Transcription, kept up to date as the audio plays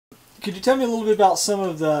Could you tell me a little bit about some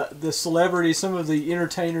of the celebrities, some of the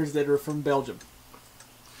entertainers that are from Belgium?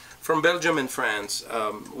 From Belgium and France,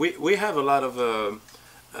 we have a lot of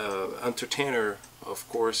entertainer, of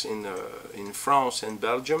course, in France and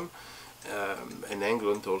Belgium, and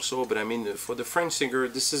England also. But I mean, for the French singer,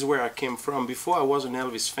 this is where I came from. Before I was an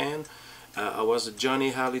Elvis fan, I was a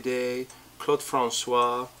Johnny Hallyday, Claude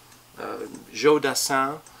François, Joe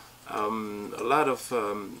Dassin, a lot of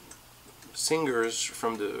singers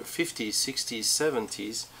from the 50s, 60s,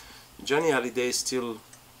 70s. Johnny Hallyday is still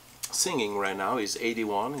singing right now. He's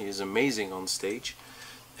 81. He's amazing on stage.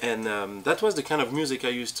 And that was the kind of music I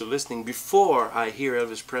used to listening before I hear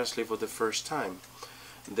Elvis Presley for the first time.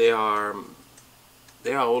 They are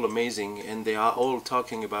all amazing, and they are all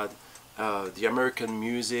talking about the American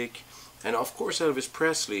music, and of course Elvis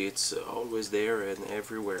Presley. It's always there and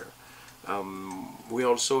everywhere. We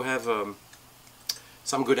also have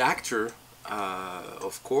some good actor,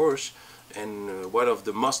 of course, and one of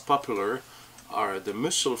the most popular are the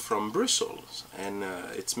Muscle from Brussels, and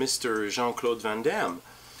it's Mr. Jean-Claude Van Damme,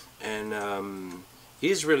 and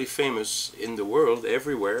he's really famous in the world,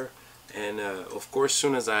 everywhere. And of course,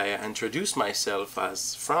 soon as I introduced myself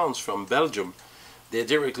as Franz from Belgium, they're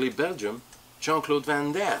directly Belgium, Jean-Claude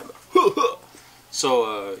Van Damme.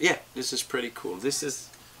 So yeah, this is pretty cool. This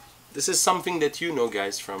is something that you know,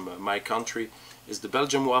 guys, from my country, is the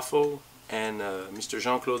Belgium waffle and Mr.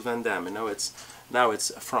 Jean-Claude Van Damme. And now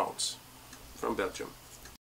it's France from Belgium.